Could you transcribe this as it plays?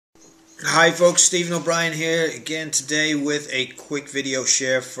Hi folks, Stephen O'Brien here again today with a quick video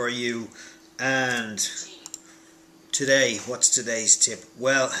share for you. And today, what's today's tip?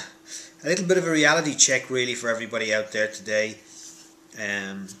 Well, a little bit of a reality check really for everybody out there today.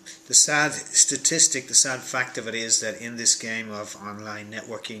 The sad statistic, the sad fact of it is that in this game of online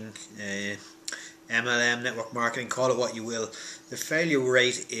networking, MLM, network marketing, call it what you will, the failure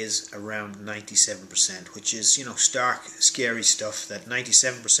rate is around 97%, which is, stark, scary stuff, that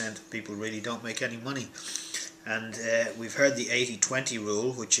 97% of people really don't make any money. And we've heard the 80-20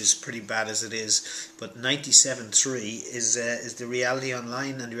 rule, which is pretty bad as it is, but 97.3 is the reality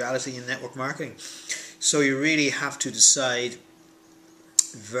online and the reality in network marketing. So you really have to decide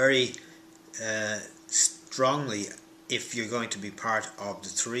very strongly if you're going to be part of the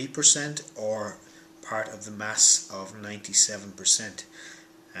 3% or part of the mass of 97%.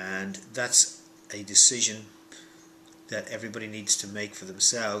 And that's a decision that everybody needs to make for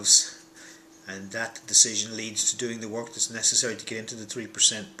themselves, and that decision leads to doing the work that's necessary to get into the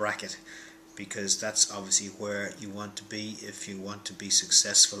 3% bracket, because that's obviously where you want to be if you want to be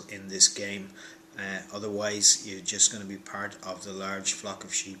successful in this game. Otherwise you're just going to be part of the large flock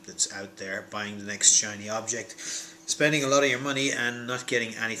of sheep that's out there buying the next shiny object, spending a lot of your money and not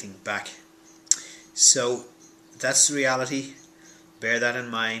getting anything back. So that's the reality. Bear that in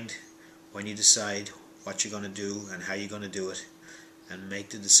mind when you decide what you're going to do and how you're going to do it, and make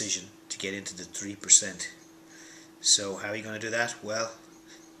the decision to get into the 3%. So how are you going to do that? Well,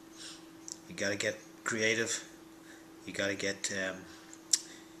 you got to get creative. You got to get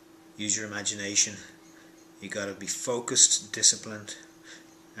use your imagination. You got to be focused, disciplined,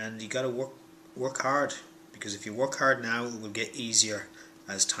 and you got to work hard, because if you work hard now, it will get easier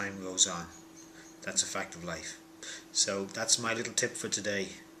as time goes on. That's a fact of life. So that's my little tip for today.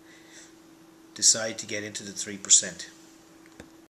 Decide to get into the 3%.